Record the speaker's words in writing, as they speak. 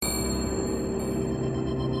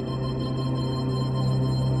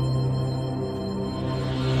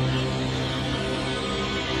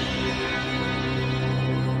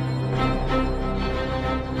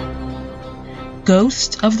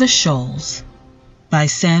Ghost of the Shoals by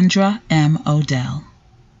Sandra M. Odell.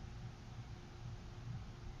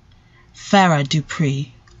 Farah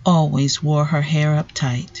Dupree always wore her hair up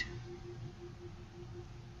tight.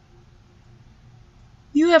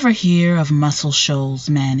 "You ever hear of Muscle Shoals,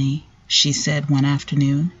 Manny?" she said one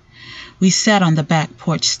afternoon. We sat on the back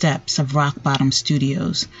porch steps of Rock Bottom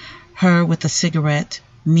Studios, her with a cigarette,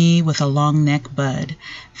 me with a long neck bud,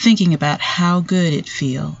 thinking about how good it'd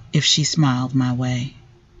feel if she smiled my way.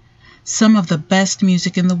 Some of the best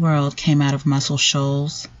music in the world came out of Muscle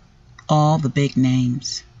Shoals. All the big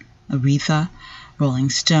names: Aretha,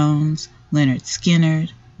 Rolling Stones, Lynyrd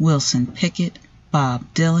Skynyrd, Wilson Pickett, Bob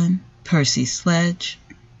Dylan, Percy Sledge.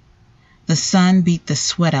 The sun beat the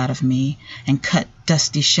sweat out of me and cut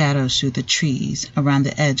dusty shadows through the trees around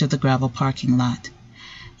the edge of the gravel parking lot.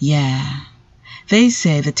 Yeah, they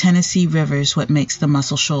say the Tennessee River's what makes the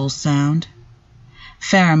Muscle Shoals sound.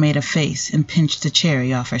 Farah made a face and pinched a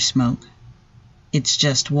cherry off her smoke. It's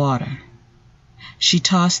just water. She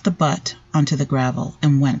tossed the butt onto the gravel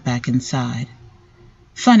and went back inside.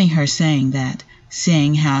 Funny her saying that,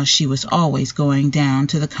 seeing how she was always going down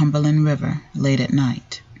to the Cumberland River late at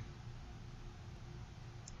night.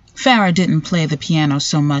 Farah didn't play the piano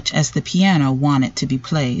so much as the piano wanted to be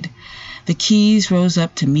played. The keys rose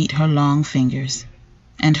up to meet her long fingers,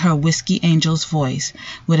 and her whiskey angel's voice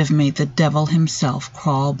would have made the devil himself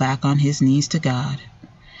crawl back on his knees to God.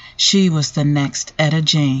 She was the next Etta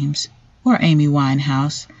James, or Amy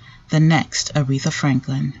Winehouse, the next Aretha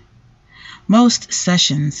Franklin. Most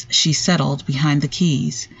sessions she settled behind the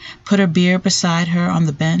keys, put her beer beside her on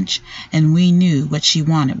the bench, and we knew what she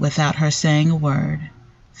wanted without her saying a word.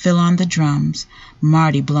 Phil on the drums,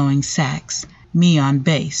 Marty blowing sax, me on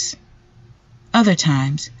bass. Other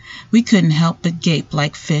times, we couldn't help but gape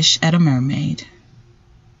like fish at a mermaid.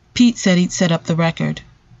 Pete said he'd set up the record.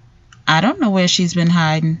 I don't know where she's been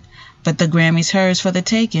hiding, but the Grammy's hers for the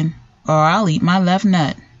taking, or I'll eat my left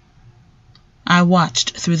nut. I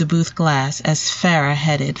watched through the booth glass as Farah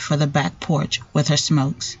headed for the back porch with her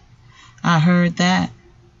smokes. I heard that.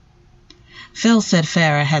 Phil said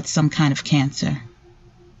Farah had some kind of cancer.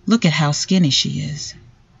 Look at how skinny she is.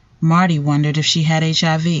 Marty wondered if she had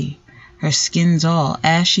HIV. Her skin's all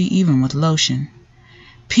ashy even with lotion.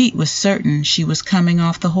 Pete was certain she was coming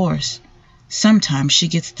off the horse. Sometimes she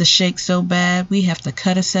gets the shake so bad we have to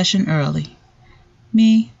cut a session early.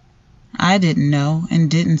 Me? I didn't know and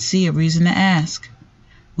didn't see a reason to ask.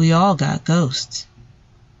 We all got ghosts.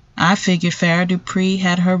 I figured Farah Dupree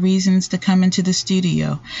had her reasons to come into the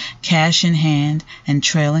studio, cash in hand and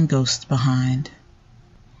trailing ghosts behind.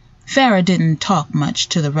 Farah didn't talk much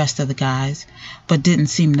to the rest of the guys, but didn't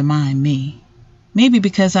seem to mind me. Maybe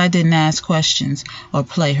because I didn't ask questions or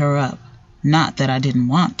play her up. Not that I didn't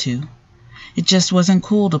want to. It just wasn't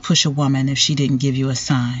cool to push a woman if she didn't give you a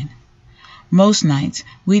sign. Most nights,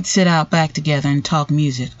 we'd sit out back together and talk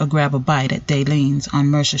music or grab a bite at Daylene's on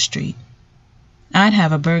Mercer Street. I'd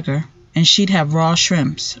have a burger, and she'd have raw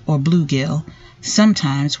shrimps or bluegill,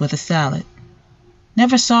 sometimes with a salad.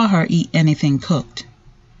 Never saw her eat anything cooked.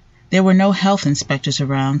 There were no health inspectors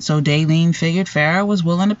around, so Daylene figured Farah was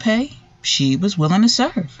willing to pay. She was willing to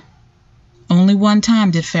serve. Only one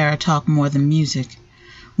time did Farah talk more than music.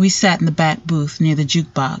 We sat in the back booth near the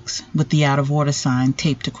jukebox with the out-of-order sign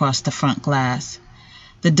taped across the front glass.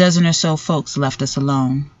 The dozen or so folks left us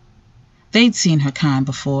alone. They'd seen her kind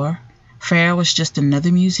before. Farah was just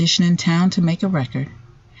another musician in town to make a record.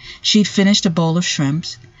 She'd finished a bowl of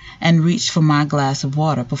shrimps and reached for my glass of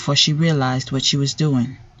water before she realized what she was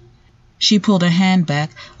doing. She pulled her hand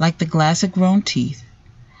back like the glass had grown teeth.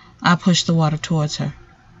 I pushed the water towards her.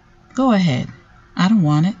 Go ahead. I don't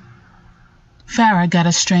want it. Farah got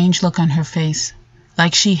a strange look on her face,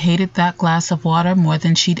 like she hated that glass of water more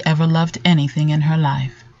than she'd ever loved anything in her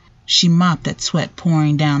life. She mopped at sweat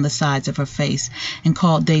pouring down the sides of her face and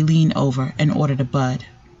called Daylene over and ordered a bud.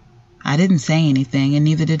 I didn't say anything, and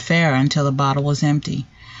neither did Farah until the bottle was empty.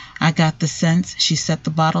 I got the sense she set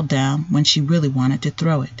the bottle down when she really wanted to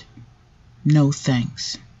throw it. No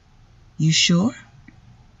thanks. You sure?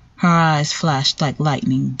 Her eyes flashed like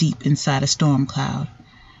lightning deep inside a storm cloud.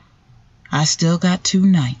 I still got 2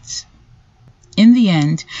 nights. In the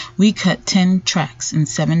end, we cut 10 tracks in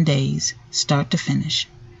 7 days, start to finish.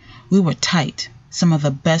 We were tight, some of the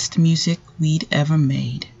best music we'd ever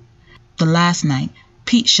made. The last night,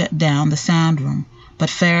 Pete shut down the sound room, but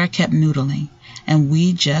Farah kept noodling, and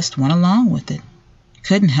we just went along with it.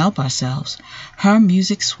 Couldn't help ourselves. Her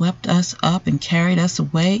music swept us up and carried us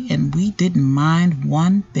away, and we didn't mind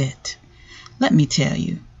one bit. Let me tell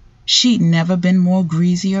you, she'd never been more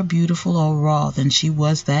greasy or beautiful or raw than she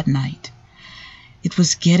was that night. It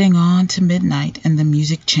was getting on to midnight, and the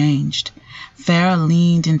music changed. Farah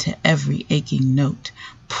leaned into every aching note,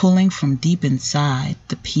 pulling from deep inside,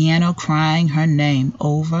 the piano crying her name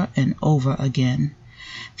over and over again.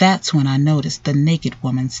 That's when I noticed the naked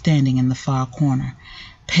woman standing in the far corner,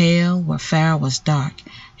 pale where Farah was dark,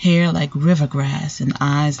 hair like river grass and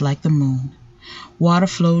eyes like the moon. Water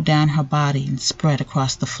flowed down her body and spread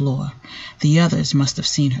across the floor. The others must have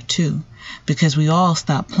seen her too, because we all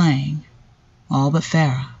stopped playing, all but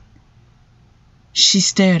Farah. She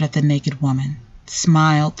stared at the naked woman,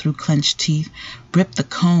 smiled through clenched teeth, ripped the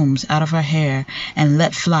combs out of her hair, and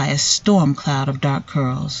let fly a storm cloud of dark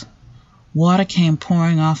curls. Water came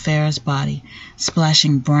pouring off Farah's body,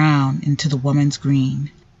 splashing brown into the woman's green.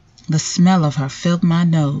 The smell of her filled my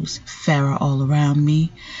nose, Farah all around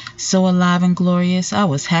me, so alive and glorious I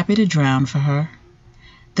was happy to drown for her.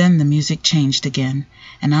 Then the music changed again,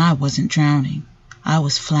 and I wasn't drowning. I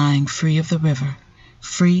was flying free of the river,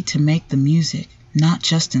 free to make the music, not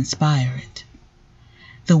just inspire it.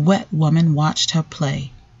 The wet woman watched her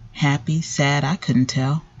play, happy, sad, I couldn't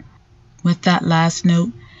tell. With that last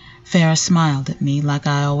note, Farah smiled at me like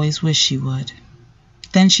I always wished she would.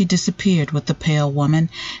 Then she disappeared with the pale woman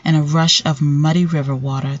and a rush of muddy river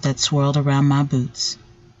water that swirled around my boots.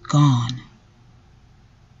 Gone.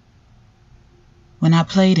 When I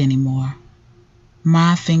played anymore,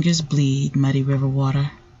 my fingers bleed muddy river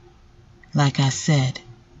water. Like I said,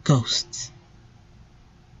 ghosts.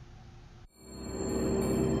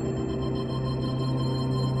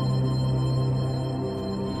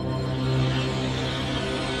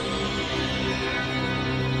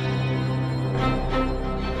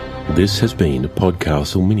 This has been a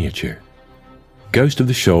PodCastle miniature. Ghost of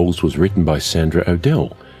the Shoals was written by Sandra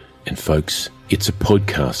Odell, and folks, it's a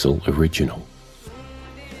PodCastle original.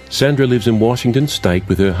 Sandra lives in Washington State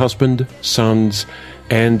with her husband, sons,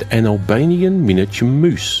 and an Albanian miniature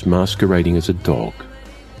moose masquerading as a dog.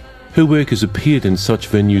 Her work has appeared in such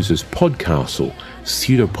venues as PodCastle,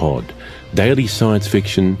 Pseudopod, daily science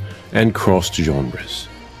fiction, and crossed genres.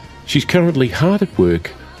 She's currently hard at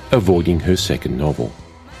work avoiding her second novel.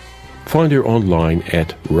 Find her online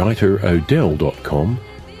at writerodell.com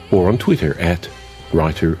or on Twitter at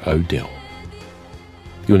writerodell.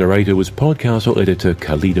 Your narrator was PodCastle editor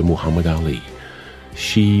Khalida Muhammad Ali,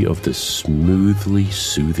 she of the smoothly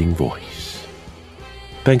soothing voice.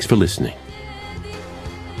 Thanks for listening.